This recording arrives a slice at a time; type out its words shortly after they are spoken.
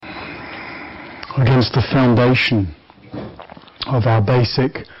against the foundation of our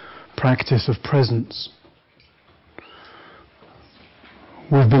basic practice of presence.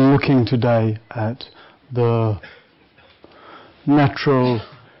 We've been looking today at the natural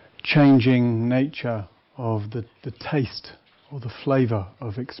changing nature of the taste or the flavour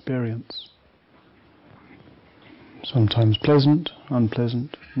of experience. Sometimes pleasant,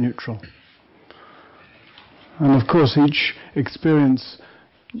 unpleasant, neutral. And of course each experience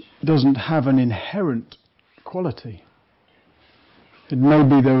doesn't have an inherent quality. It may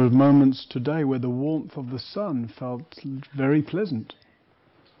be there were moments today where the warmth of the sun felt very pleasant.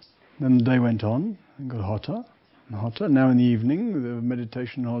 Then the day went on and got hotter and hotter. Now in the evening the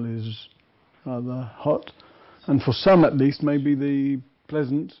meditation hall is rather hot. And for some at least maybe the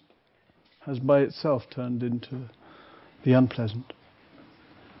pleasant has by itself turned into the unpleasant.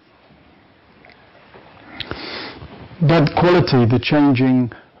 That quality, the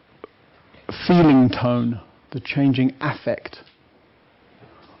changing feeling tone, the changing affect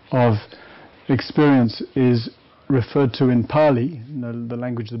of experience is referred to in Pali, the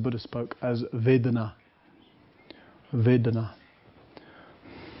language the Buddha spoke, as vedana. Vedana.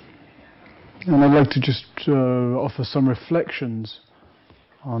 And I'd like to just offer some reflections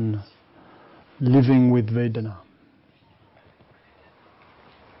on living with vedana.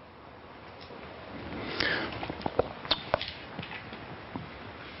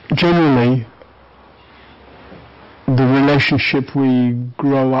 Generally, the relationship we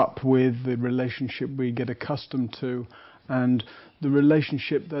grow up with, the relationship we get accustomed to, and the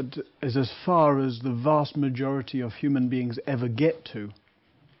relationship that is as far as the vast majority of human beings ever get to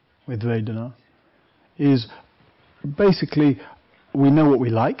with Vedana, is basically we know what we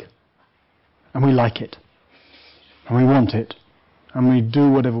like, and we like it, and we want it, and we do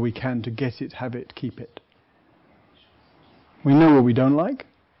whatever we can to get it, have it, keep it. We know what we don't like,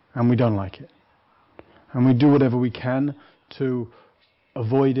 and we don't like it. And we do whatever we can to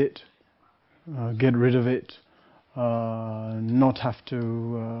avoid it, get rid of it, not have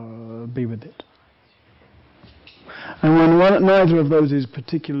to be with it. And when neither of those is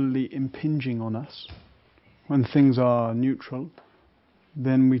particularly impinging on us, when things are neutral,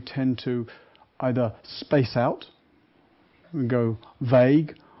 then we tend to either space out, we go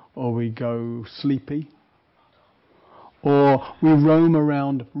vague, or we go sleepy, or we roam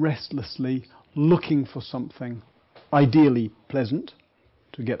around restlessly looking for something ideally pleasant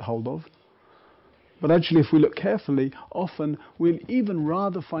to get hold of. But actually, if we look carefully, often we'll even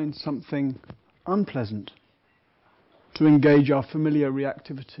rather find something unpleasant to engage our familiar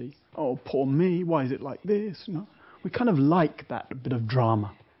reactivity. Oh, poor me, why is it like this? You know? We kind of like that bit of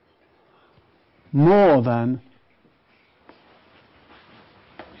drama more than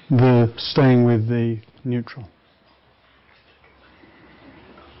the staying with the neutral.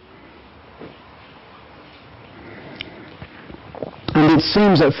 And it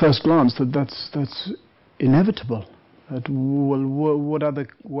seems at first glance that that's inevitable. That, well, what other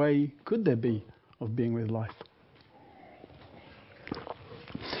way could there be of being with life?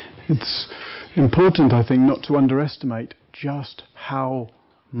 It's important, I think, not to underestimate just how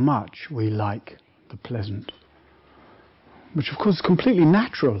much we like the pleasant. Which of course is completely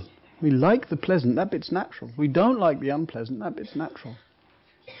natural. We like the pleasant, that bit's natural. We don't like the unpleasant, that bit's natural.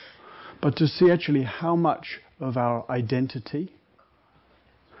 But to see actually how much of our identity,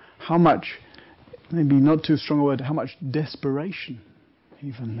 how much, maybe not too strong a word, how much desperation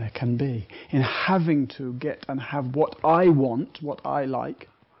even there can be in having to get and have what I want, what I like,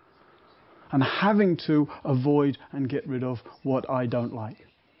 and having to avoid and get rid of what I don't like.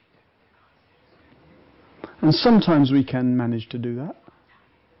 And sometimes we can manage to do that,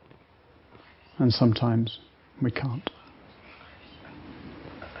 and sometimes we can't.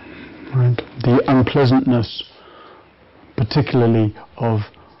 Right? The unpleasantness, particularly of,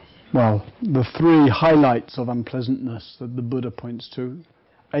 well, the three highlights of unpleasantness that the Buddha points to: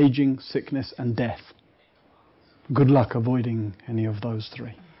 aging, sickness, and death. Good luck avoiding any of those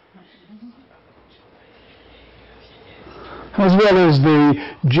three. As well as the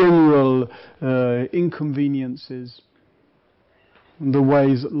general inconveniences, the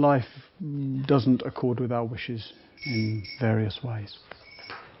ways life doesn't accord with our wishes in various ways.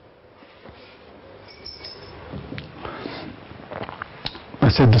 I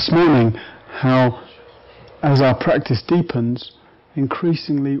said this morning how, as our practice deepens,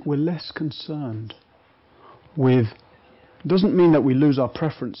 increasingly we're less concerned with, doesn't mean that we lose our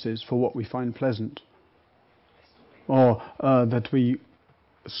preferences for what we find pleasant, or that we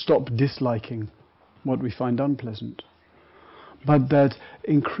stop disliking what we find unpleasant, but that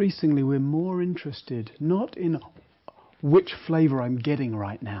increasingly we're more interested not in which flavour I'm getting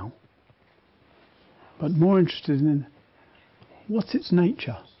right now, but more interested in what's its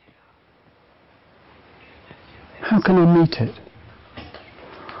nature? How can I meet it?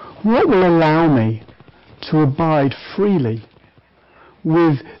 What will allow me to abide freely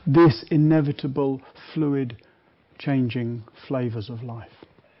with this inevitable, fluid, changing flavours of life?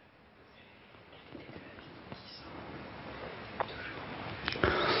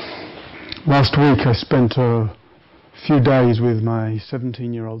 Last week I spent a few days with my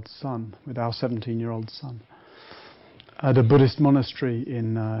 17-year-old son, with our 17-year-old son, at a Buddhist monastery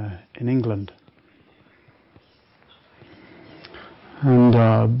in England.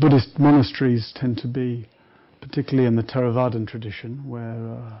 And Buddhist monasteries tend to be, particularly in the Theravadan tradition,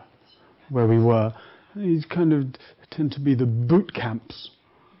 where we were, these kind of tend to be the boot camps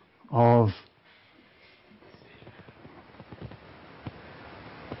of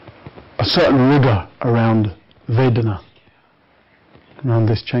a certain rigour around vedana, around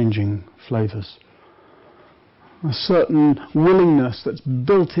this changing flavours. A certain willingness that's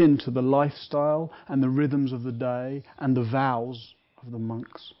built into the lifestyle and the rhythms of the day and the vows of the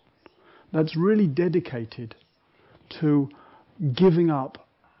monks. That's really dedicated to giving up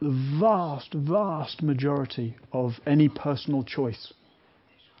the vast, vast majority of any personal choice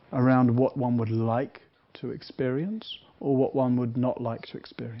around what one would like to experience or what one would not like to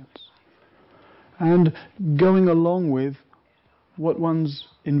experience. And going along with what one's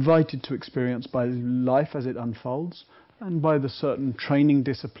invited to experience by life as it unfolds and by the certain training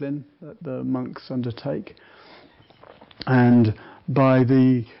discipline that the monks undertake and by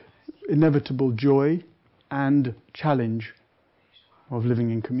the inevitable joy and challenge of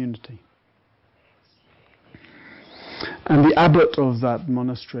living in community. And the abbot of that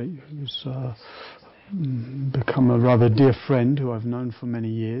monastery, who's become a rather dear friend who I've known for many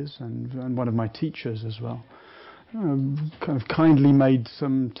years and one of my teachers as well, kind of kindly made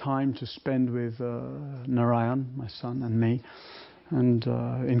some time to spend with Narayan, my son, and me, and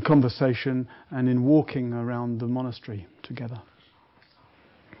in conversation and in walking around the monastery together.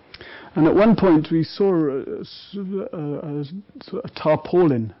 And at one point we saw a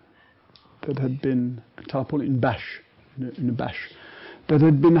tarpaulin that had been a tarpaulin bash, in a bash, that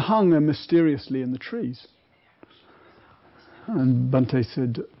had been hung mysteriously in the trees. And Bhante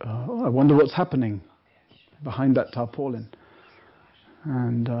said, I wonder what's happening behind that tarpaulin.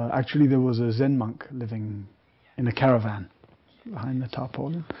 And actually there was a Zen monk living in a caravan behind the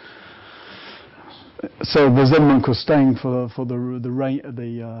tarpaulin. So the Zen monk was staying for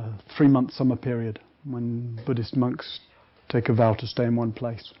the 3-month summer period when Buddhist monks take a vow to stay in one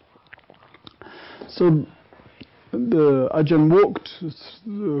place. So the Ajahn walked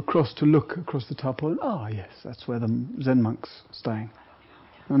across to look across the tarpaulin. Ah, yes, that's where the Zen monk's staying,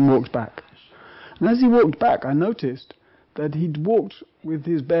 and walked back. And as he walked back, I noticed that he'd walked with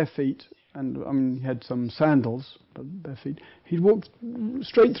his bare feet, and he had some sandals, but bare feet. He'd walked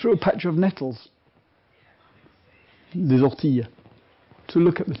straight through a patch of nettles, des orties, to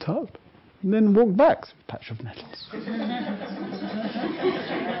look at the tub, and then walked back through a patch of nettles.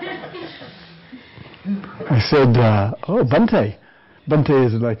 I said, oh, Bhante. Bhante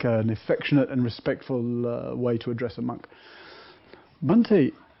is like an affectionate and respectful way to address a monk.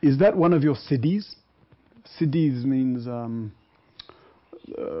 Bhante, is that one of your siddhis? Siddhis means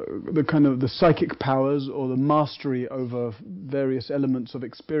the kind of the psychic powers or the mastery over various elements of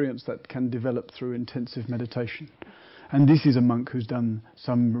experience that can develop through intensive meditation. And this is a monk who's done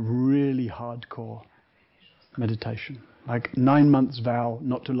some really hardcore meditation, like 9 months vow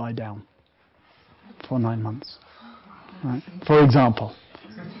not to lie down for 9 months, right? For example.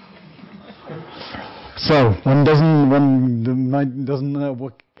 So one doesn't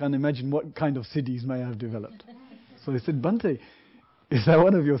know can't imagine what kind of siddhis may have developed. So he said, Bhante, is that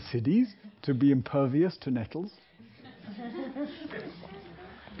one of your siddhis, to be impervious to nettles?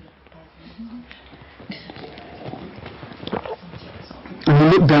 And he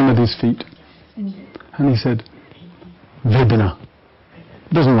looked down at his feet and he said, vedana.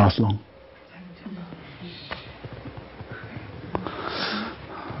 Doesn't last long.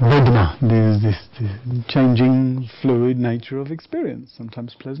 Vedana, this changing, fluid nature of experience,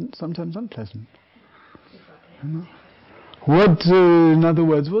 sometimes pleasant, sometimes unpleasant. What, in other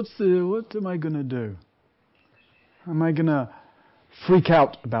words, what am I going to do? Am I going to freak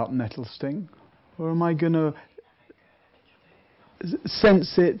out about nettle sting? Or am I going to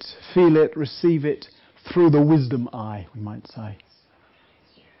sense it, feel it, receive it through the wisdom eye, we might say?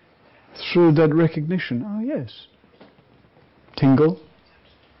 Through that recognition, oh yes, tingle,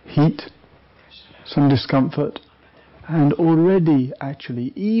 heat, some discomfort, and already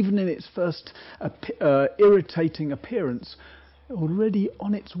actually, even in its first irritating appearance, already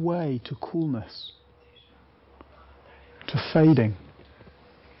on its way to coolness, to fading.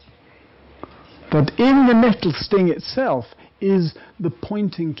 That in the nettle sting itself is the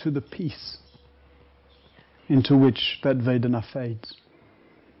pointing to the peace into which that vedana fades,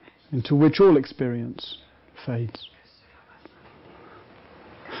 into which all experience fades.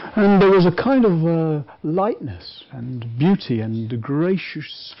 And there was a kind of lightness and beauty and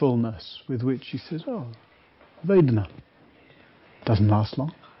graciousness with which he says, oh, vedana doesn't last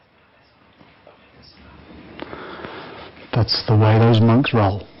long. That's the way those monks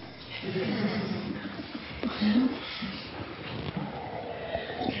roll.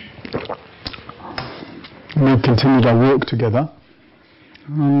 We continued our walk together,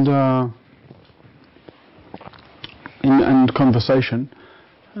 and conversation.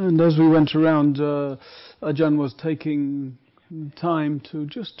 And as we went around, Ajahn was taking time to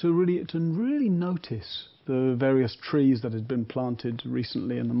really notice the various trees that had been planted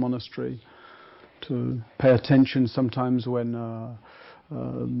recently in the monastery, to pay attention sometimes when a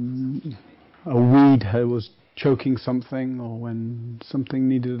weed was choking something, or when something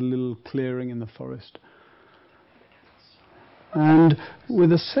needed a little clearing in the forest. And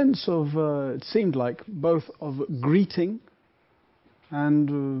with a sense of, it seemed like, both of greeting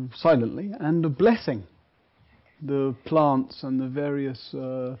and silently, and a blessing the plants and the various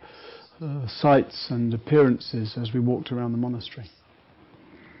sights and appearances as we walked around the monastery.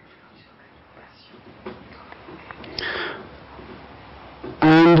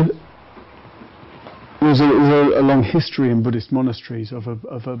 And there's a long history in Buddhist monasteries of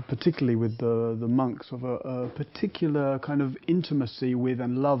a particularly with the monks, of a particular kind of intimacy with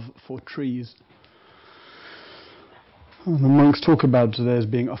and love for trees. And the monks talk about theirs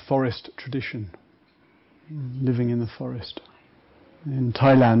being a forest tradition, living in the forest. In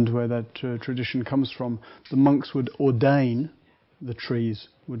Thailand, where that tradition comes from, the monks would ordain the trees,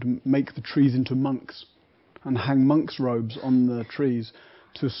 would make the trees into monks, and hang monks' robes on the trees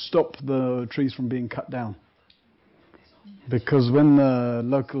to stop the trees from being cut down. Because when the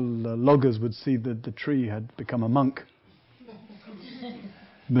local loggers would see that the tree had become a monk,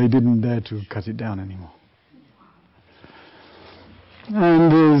 they didn't dare to cut it down anymore.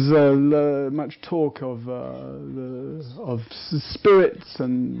 And there's much talk of spirits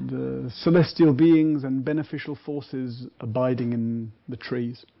and celestial beings and beneficial forces abiding in the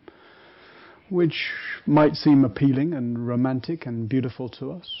trees, which might seem appealing and romantic and beautiful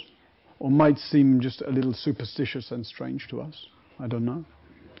to us, or might seem just a little superstitious and strange to us. I don't know.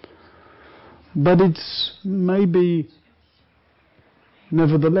 But it's maybe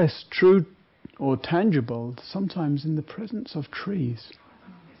nevertheless true or tangible sometimes in the presence of trees.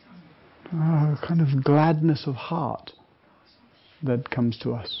 A kind of gladness of heart that comes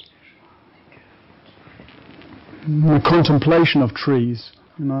to us. The contemplation of trees,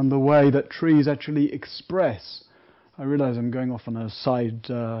 and the way that trees actually express. I realize I'm going off on a side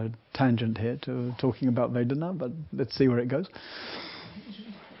tangent here to talking about Vedana, but let's see where it goes.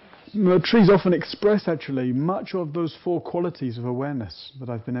 Trees often express actually much of those four qualities of awareness that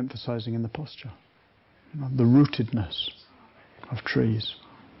I've been emphasizing in the posture. The rootedness of trees,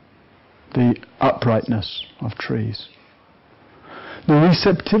 the uprightness of trees, the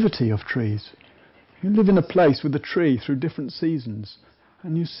receptivity of trees. You live in a place with a tree through different seasons,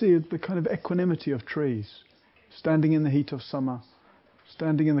 and you see the kind of equanimity of trees, standing in the heat of summer,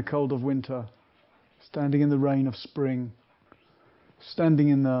 standing in the cold of winter, standing in the rain of spring, standing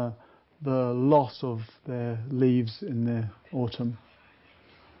in the loss of their leaves in the autumn,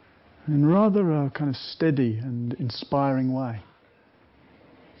 in rather a kind of steady and inspiring way.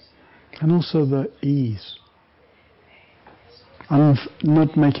 And also the ease,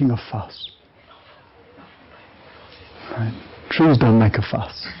 not making a fuss. Right? Trees don't make a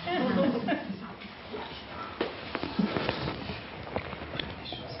fuss.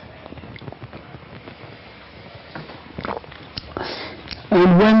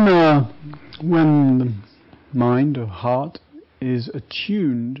 And when the mind or heart is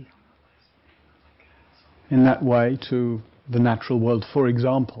attuned in that way to the natural world, for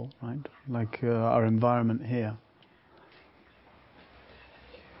example, right, like our environment here,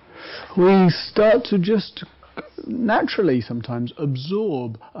 we start to just naturally sometimes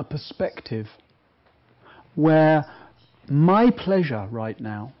absorb a perspective where my pleasure right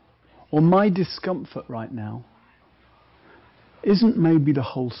now or my discomfort right now isn't maybe the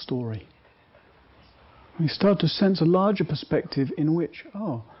whole story. We start to sense a larger perspective in which,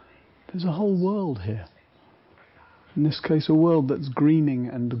 there's a whole world here. In this case, a world that's greening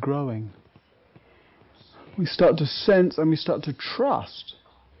and growing. We start to sense and we start to trust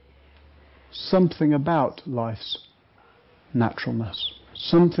something about life's naturalness,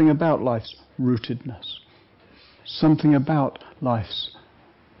 something about life's rootedness, something about life's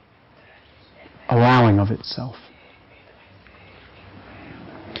allowing of itself.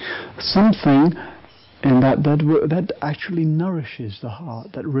 Something in that actually nourishes the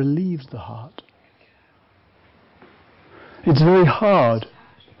heart, that relieves the heart. It's very hard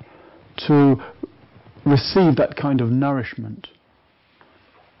to receive that kind of nourishment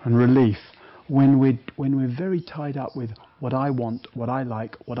and relief when we're very tied up with what I want, what I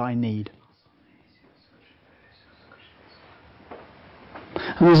like, what I need.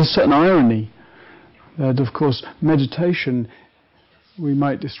 And there's a certain irony that, of course, meditation, we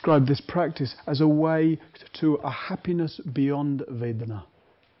might describe this practice as a way to a happiness beyond vedana.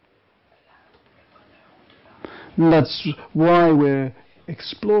 And that's why we're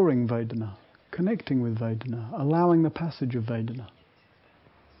exploring vedana, connecting with vedana, allowing the passage of vedana.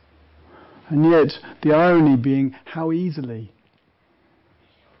 And yet, the irony being how easily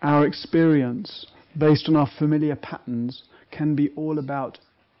our experience, based on our familiar patterns, can be all about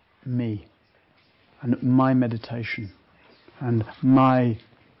me and my meditation and my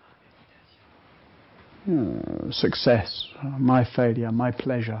success, my failure, my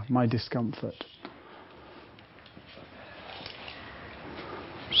pleasure, my discomfort.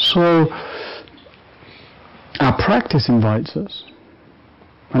 So, our practice invites us,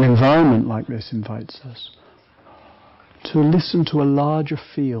 an environment like this invites us, to listen to a larger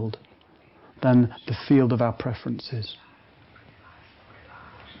field than the field of our preferences.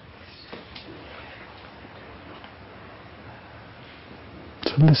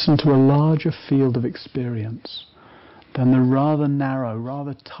 To listen to a larger field of experience than the rather narrow,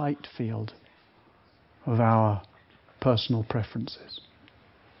 rather tight field of our personal preferences.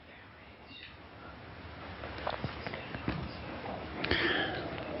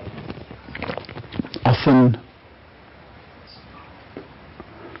 Often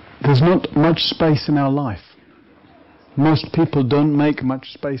there's not much space in our life. Most people don't make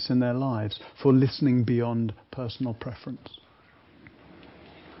much space in their lives for listening beyond personal preference.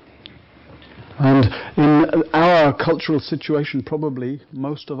 And in our cultural situation, probably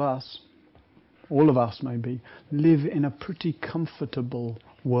most of us, all of us maybe, live in a pretty comfortable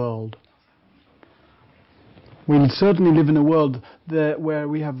world. We certainly live in a world where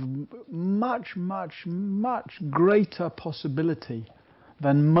we have much, much, much greater possibility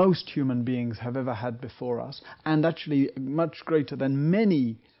than most human beings have ever had before us, and actually much greater than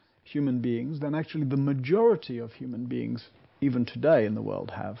many human beings, than actually the majority of human beings, even today in the world,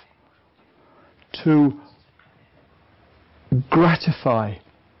 have, to gratify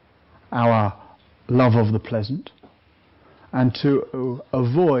our love of the pleasant and to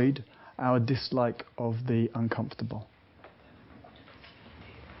avoid our dislike of the uncomfortable.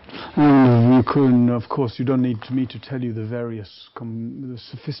 And you can, of course, you don't need me to tell you the various the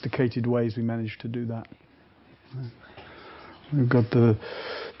sophisticated ways we manage to do that. We've got the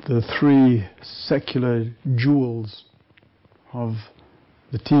three secular jewels of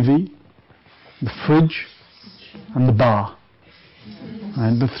the TV, the fridge, and the bar,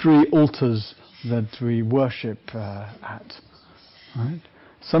 and the three altars that we worship at. Right?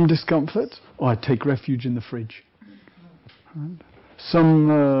 Some discomfort, I take refuge in the fridge. Right? Some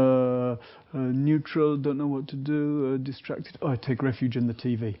neutral, don't know what to do, distracted, I take refuge in the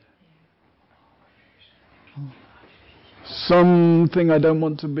TV. Something I don't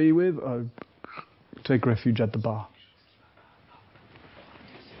want to be with, I take refuge at the bar.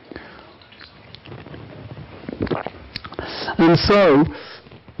 And so,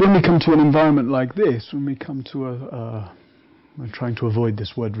 when we come to an environment like this, when we come to I'm trying to avoid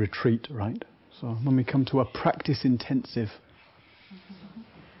this word retreat, right? So when we come to a practice intensive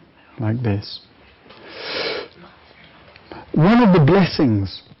like this, one of the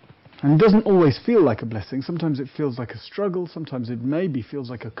blessings, and it doesn't always feel like a blessing, sometimes it feels like a struggle, sometimes it maybe feels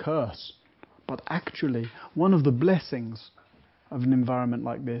like a curse, but actually one of the blessings of an environment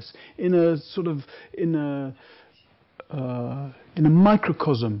like this, in a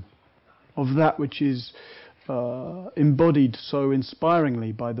microcosm of that which is embodied so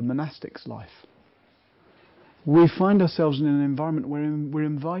inspiringly by the monastic's life, we find ourselves in an environment where we're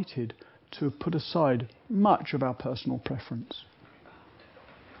invited to put aside much of our personal preference.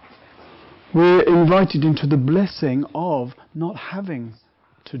 We're invited into the blessing of not having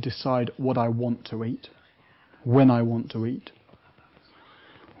to decide what I want to eat, when I want to eat.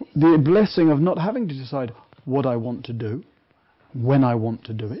 The blessing of not having to decide what I want to do, when I want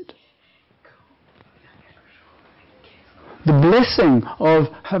to do it. The blessing of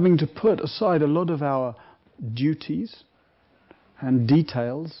having to put aside a lot of our duties and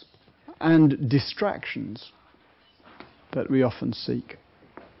details and distractions that we often seek.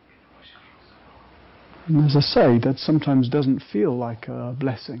 And as I say, that sometimes doesn't feel like a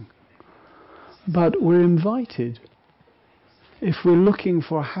blessing. But we're invited, if we're looking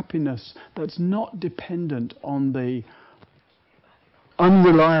for happiness that's not dependent on the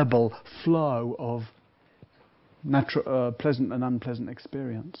unreliable flow of pleasant and unpleasant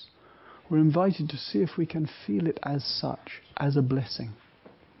experience, we're invited to see if we can feel it as such, as a blessing.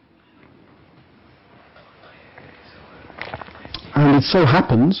 And it so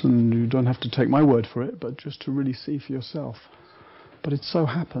happens, and you don't have to take my word for it, but just to really see for yourself, but it so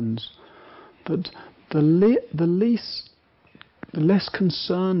happens that the less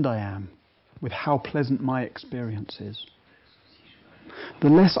concerned I am with how pleasant my experience is, the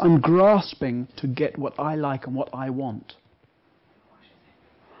less I'm grasping to get what I like and what I want,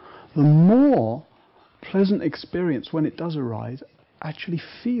 the more pleasant experience, when it does arise, actually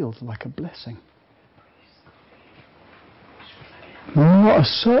feels like a blessing. The more a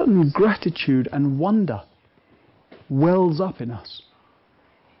certain gratitude and wonder wells up in us.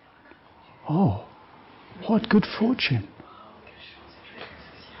 Oh, what good fortune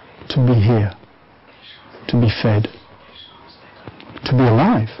to be here, to be fed, to be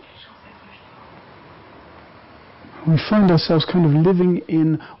alive. We find ourselves kind of living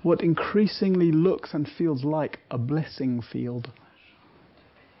in what increasingly looks and feels like a blessing field.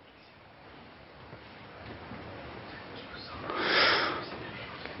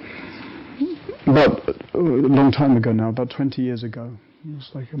 About a long time ago now, about 20 years ago, it was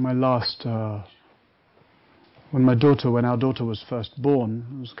like my last, when our daughter was first born,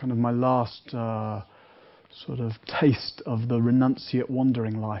 it was kind of my last sort of taste of the renunciate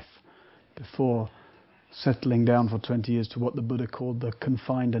wandering life before settling down for 20 years to what the Buddha called the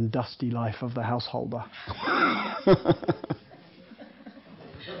confined and dusty life of the householder.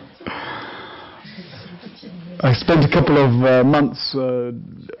 I spent a couple of months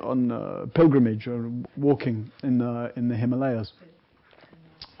on pilgrimage or walking in the Himalayas.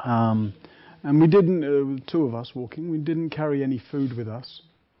 And we didn't, two of us walking, we didn't carry any food with us.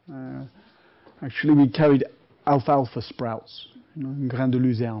 Actually, we carried alfalfa sprouts, grains de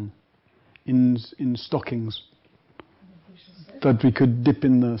luzerne, in stockings that we could dip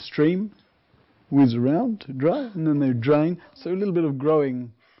in the stream, whiz around to dry, and then they drain. So a little bit of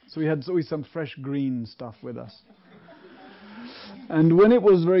growing. So we had always some fresh green stuff with us. And when it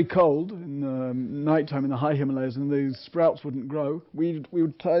was very cold, in the night time in the high Himalayas, and these sprouts wouldn't grow, we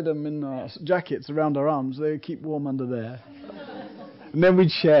would tie them in jackets around our arms. They would keep warm under there. And then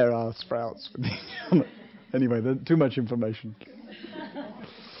we'd share our sprouts with each other. Anyway, too much information.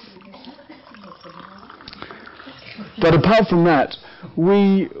 But apart from that,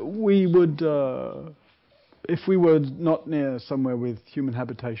 we would, if we were not near somewhere with human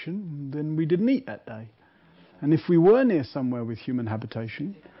habitation, then we didn't eat that day. And if we were near somewhere with human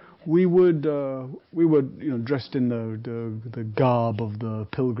habitation, we would dressed in the garb of the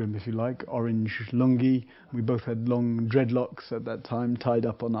pilgrim, if you like, orange lungi. We both had long dreadlocks at that time, tied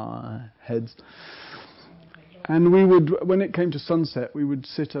up on our heads. And we would, when it came to sunset, we would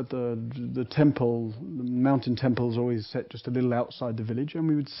sit at the temple. The mountain temples always set just a little outside the village, and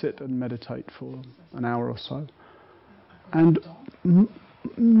we would sit and meditate for an hour or so. And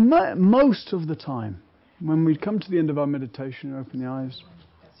most of the time, when we'd come to the end of our meditation and open the eyes,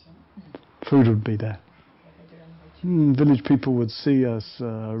 food would be there. Village people would see us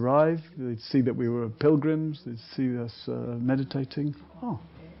arrive. They'd see that we were pilgrims. They'd see us meditating.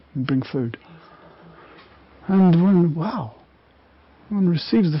 And bring food. And one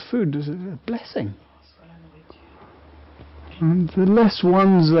receives the food as a blessing. And the less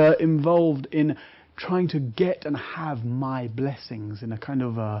one's involved in trying to get and have my blessings in a kind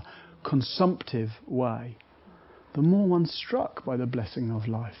of a consumptive way, the more one's struck by the blessing of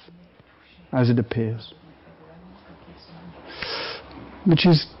life as it appears. Which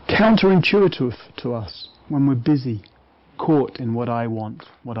is counterintuitive to us when we're busy, caught in what I want.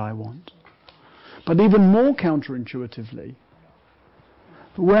 But even more counterintuitively,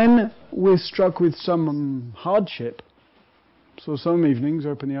 when we're struck with some hardship, so some evenings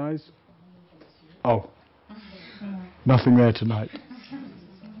open the eyes, nothing there tonight.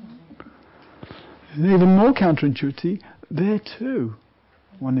 And even more counterintuitive, there too,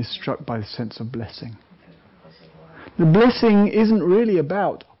 one is struck by the sense of blessing. The blessing isn't really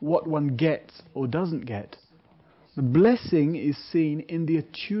about what one gets or doesn't get. The blessing is seen in the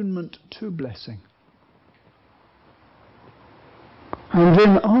attunement to blessing. And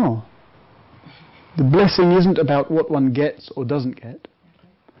then, the blessing isn't about what one gets or doesn't get.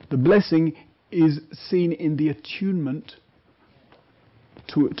 The blessing is seen in the attunement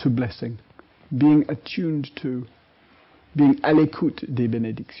to blessing. Being attuned to, being à l'écoute des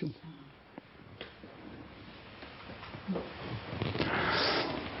bénédictions.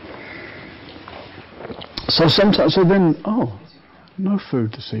 So then, no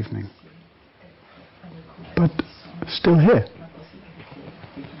food this evening, but still here.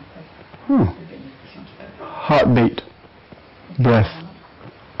 Heartbeat, breath.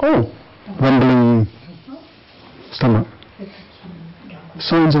 Rumbling stomach.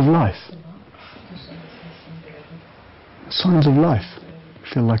 Signs of life. Signs of life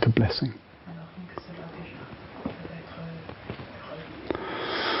feel like a blessing.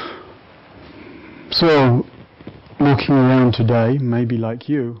 So, walking around today, maybe like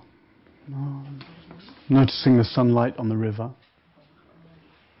you, noticing the sunlight on the river,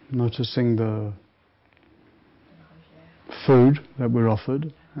 noticing the food that we're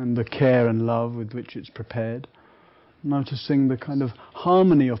offered and the care and love with which it's prepared, noticing the kind of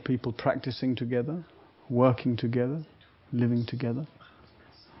harmony of people practicing together, working together, living together.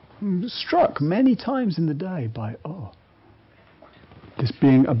 I'm struck many times in the day by, this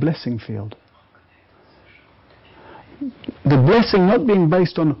being a blessing field. The blessing not being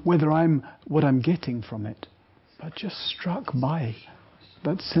based on what I'm getting from it, but just struck by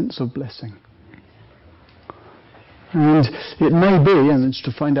that sense of blessing. And it may be, and it's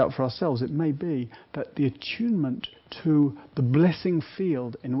to find out for ourselves, it may be that the attunement to the blessing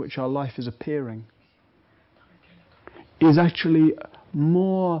field in which our life is appearing is actually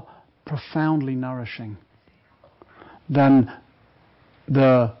more profoundly nourishing than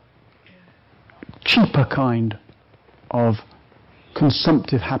the cheaper kind of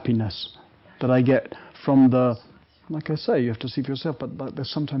consumptive happiness that I get from the, like I say, you have to see for yourself, but there's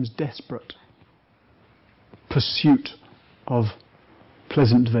sometimes desperate pursuit of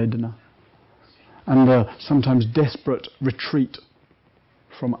pleasant vedana and the sometimes desperate retreat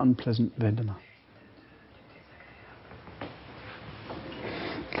from unpleasant vedana.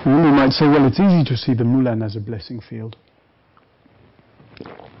 And we might say, well, it's easy to see the Moulin as a blessing field.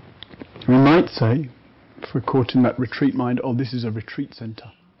 We might say, if we're caught in that retreat mind, this is a retreat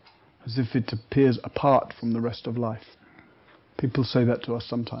centre, as if it appears apart from the rest of life. People say that to us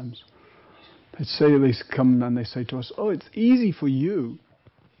sometimes. They come and they say to us, it's easy for you,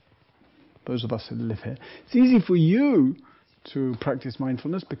 those of us who live here, it's easy for you to practice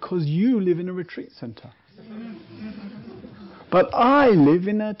mindfulness because you live in a retreat centre. But I live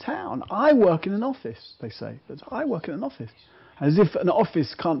in a town. I work in an office, they say. I work in an office. As if an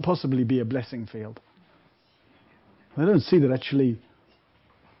office can't possibly be a blessing field. They don't see that actually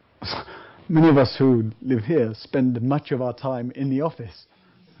many of us who live here spend much of our time in the office.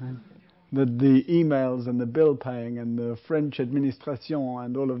 Right? That the emails and the bill paying and the French administration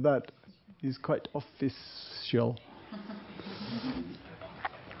and all of that is quite official.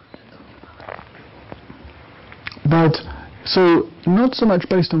 But, so, not so much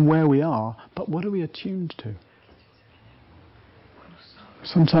based on where we are, but what are we attuned to?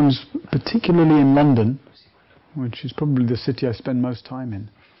 Sometimes, particularly in London, which is probably the city I spend most time in,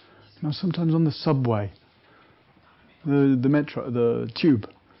 sometimes on the subway, the metro, the tube.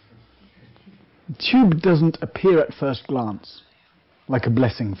 The tube doesn't appear at first glance like a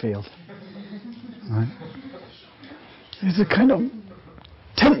blessing field. Right? There's a kind of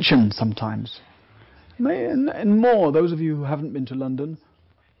tension sometimes. And more, those of you who haven't been to London,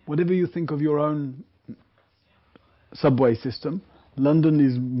 whatever you think of your own subway system, London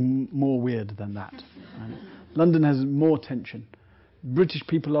is more weird than that. Right? London has more tension. British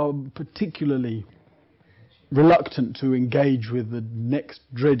people are particularly reluctant to engage with the next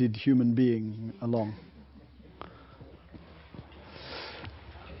dreaded human being along.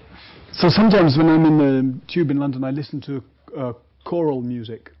 So sometimes when I'm in the tube in London, I listen to choral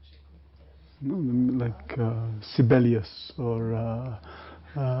music, like Sibelius or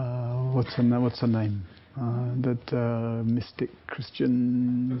what's her name? That mystic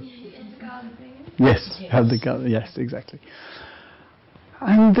Christian. Yes, Hildegard. Yes, exactly.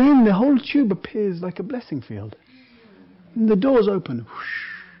 And then the whole tube appears like a blessing field. And the doors open.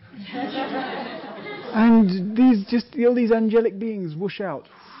 Whoosh. And all these angelic beings whoosh out.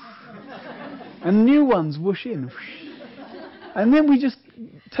 And new ones whoosh in. And then we just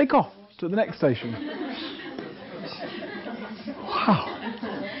take off to the next station. Wow.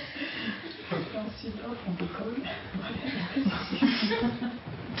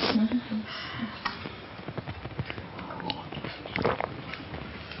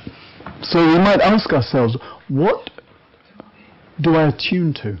 So we might ask ourselves, what do I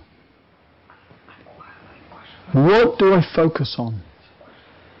attune to? What do I focus on?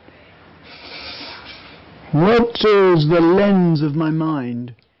 What does the lens of my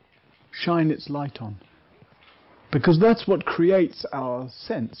mind shine its light on? Because that's what creates our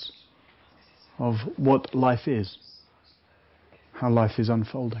sense of what life is. how life is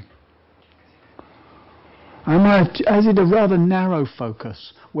unfolding? Is it a rather narrow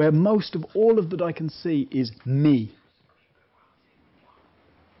focus, where most of all of that I can see is me?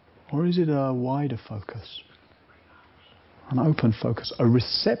 Or is it a wider focus, an open focus, a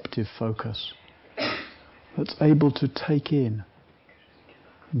receptive focus that's able to take in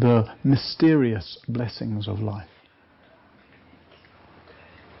the mysterious blessings of life?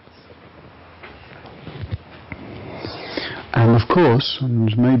 And of course,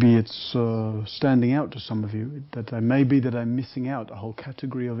 and maybe it's standing out to some of you, that I'm missing out a whole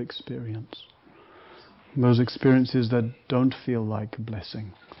category of experience. Those experiences that don't feel like a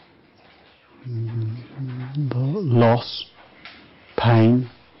blessing. Loss, pain,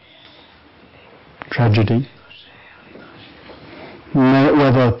 tragedy.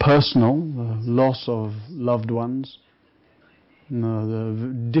 Whether personal, the loss of loved ones,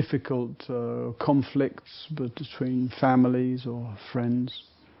 the difficult conflicts between families or friends,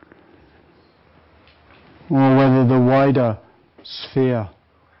 or whether the wider sphere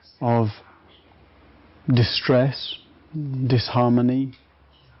of distress, disharmony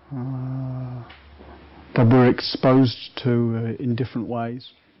that we're exposed to in different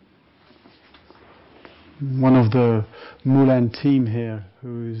ways. One of the Moulin team here,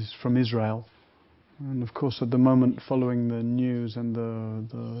 who is from Israel, and of course at the moment following the news and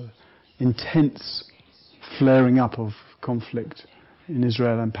the intense flaring up of conflict in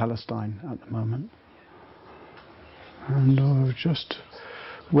Israel and Palestine at the moment. And just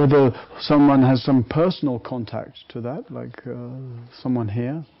whether someone has some personal contact to that, like someone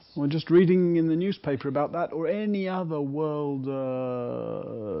here, or just reading in the newspaper about that, or any other world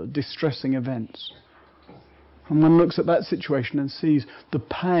distressing events. And one looks at that situation and sees the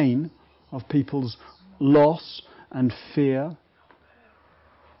pain of people's loss and fear,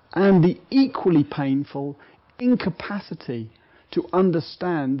 and the equally painful incapacity to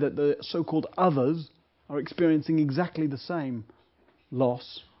understand that the so-called others are experiencing exactly the same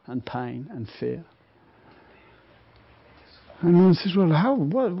loss and pain and fear. And one says,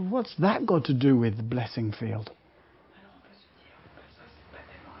 well, what's that got to do with the blessing field?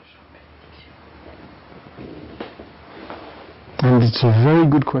 And it's a very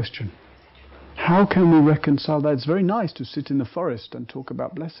good question. How can we reconcile that? It's very nice to sit in the forest and talk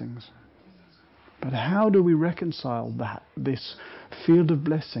about blessings. But how do we reconcile that, this field of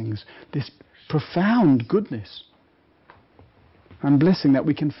blessings, this profound goodness and blessing that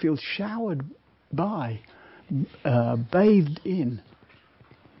we can feel showered by, bathed in,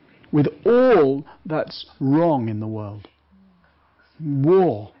 with all that's wrong in the world?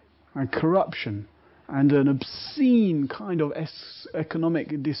 War and corruption and an obscene kind of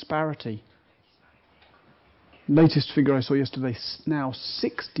economic disparity. Latest figure I saw yesterday, now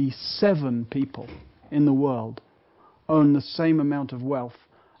 67 people in the world own the same amount of wealth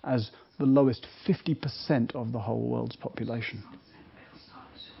as the lowest 50% of the whole world's population.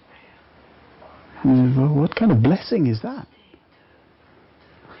 Well, what kind of blessing is that?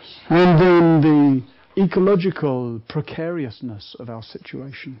 And then the ecological precariousness of our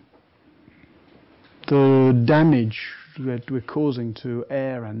situation. The damage that we're causing to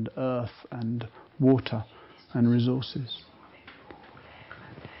air and earth and water and resources.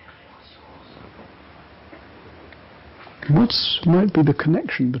 What might be the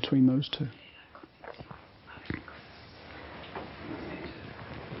connection between those two?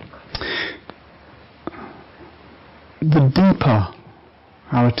 The deeper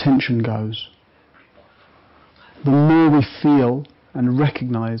our attention goes, the more we feel and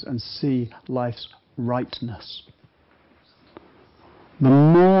recognize and see life's rightness. The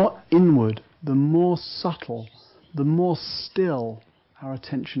more inward, the more subtle, the more still our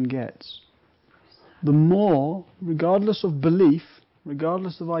attention gets. The more, regardless of belief,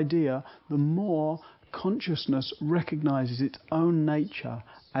 regardless of idea, the more consciousness recognizes its own nature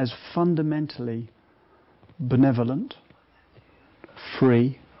as fundamentally benevolent,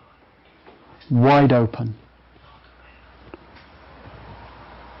 free, wide open,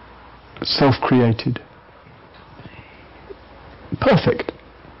 self-created, perfect.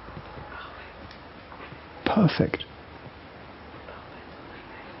 Perfect.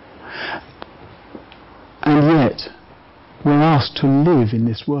 And yet, we're asked to live in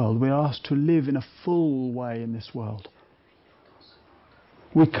this world. We're asked to live in a full way in this world.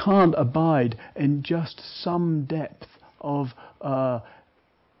 We can't abide in just some depth of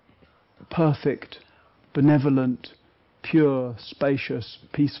perfect, benevolent, pure, spacious,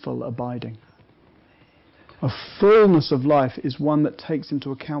 peaceful abiding. A fullness of life is one that takes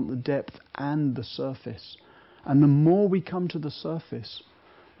into account the depth and the surface. And the more we come to the surface,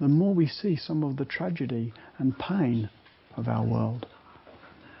 the more we see some of the tragedy and pain of our world.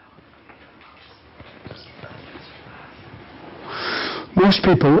 Most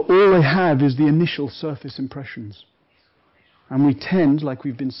people, all they have is the initial surface impressions. And we tend, like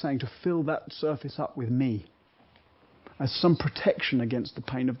we've been saying, to fill that surface up with me as some protection against the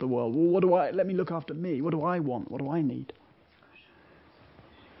pain of the world. Well, let me look after me. What do I want? What do I need?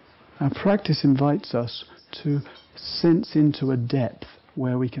 Our practice invites us to sense into a depth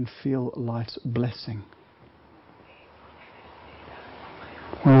where we can feel life's blessing.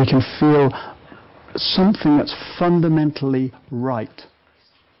 Where we can feel something that's fundamentally right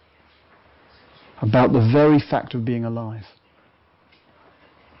about the very fact of being alive.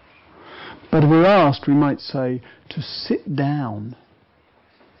 But if we're asked, we might say, to sit down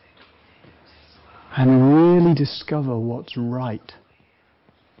and really discover what's right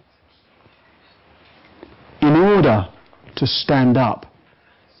in order to stand up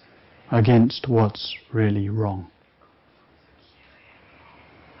against what's really wrong.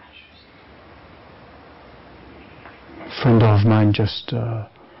 A friend of mine just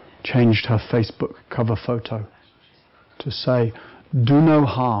changed her Facebook cover photo to say, "Do no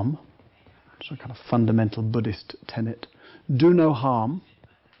harm." It's a kind of fundamental Buddhist tenet. Do no harm.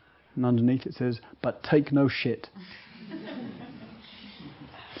 And underneath it says, "But take no shit."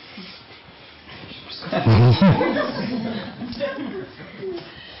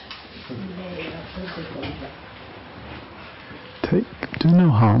 Do no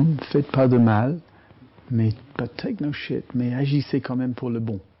harm, faites pas de mal, but take no shit, mais agissez quand même pour le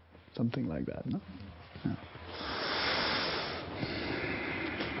bon. Something like that, no? Yeah.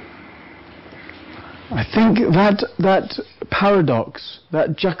 I think that paradox,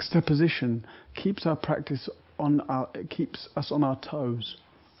 that juxtaposition, keeps our practice keeps us on our toes.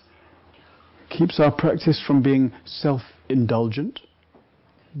 Keeps our practice from being self-indulgent.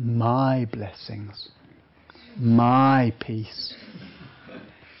 My blessings, my peace,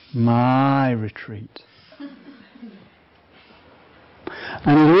 my retreat.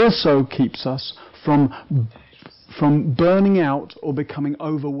 And it also keeps us from burning out or becoming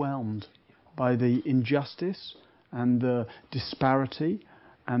overwhelmed by the injustice and the disparity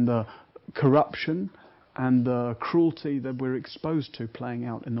and the corruption and the cruelty that we're exposed to playing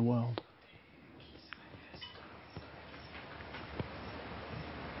out in the world.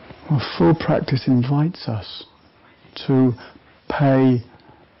 Well, full practice invites us to pay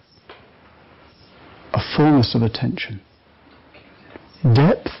a fullness of attention,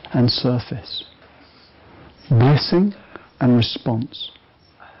 depth and surface, blessing and response,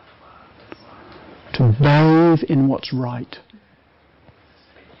 to bathe in what's right,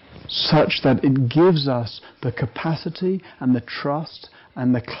 such that it gives us the capacity and the trust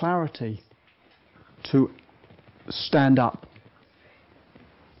and the clarity to stand up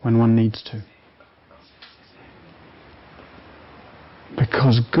when one needs to.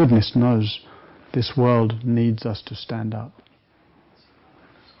 Because goodness knows this world needs us to stand up.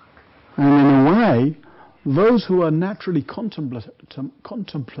 And in a way, those who are naturally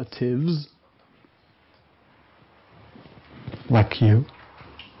contemplatives, like you,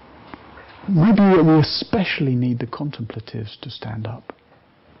 maybe we especially need the contemplatives to stand up.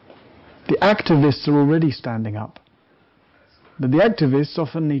 The activists are already standing up. But the activists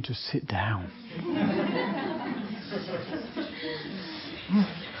often need to sit down.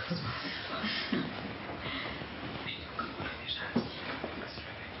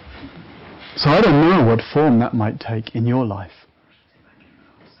 So I don't know what form that might take in your life.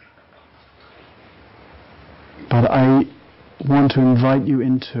 But I want to invite you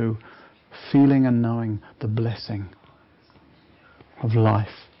into feeling and knowing the blessing of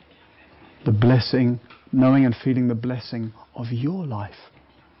life. The blessing, knowing and feeling the blessing of your life.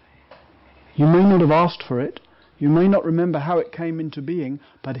 You may not have asked for it. You may not remember how it came into being,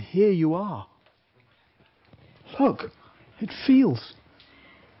 but here you are. Look, it feels.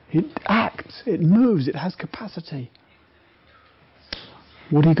 It acts, it moves, it has capacity.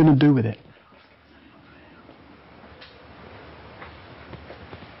 What are you going to do with it?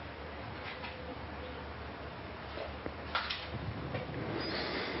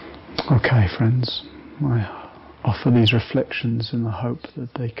 Okay, friends, I offer these reflections in the hope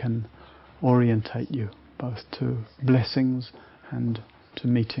that they can orientate you both to blessings and to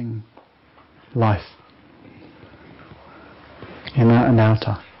meeting life, inner and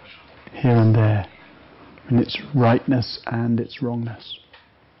outer, here and there, in its rightness and its wrongness.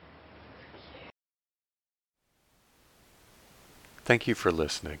 Thank you for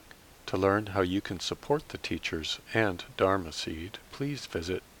listening. To learn how you can support the teachers and Dharma Seed, please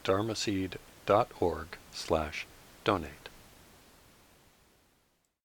visit dharmaseed.org/donate.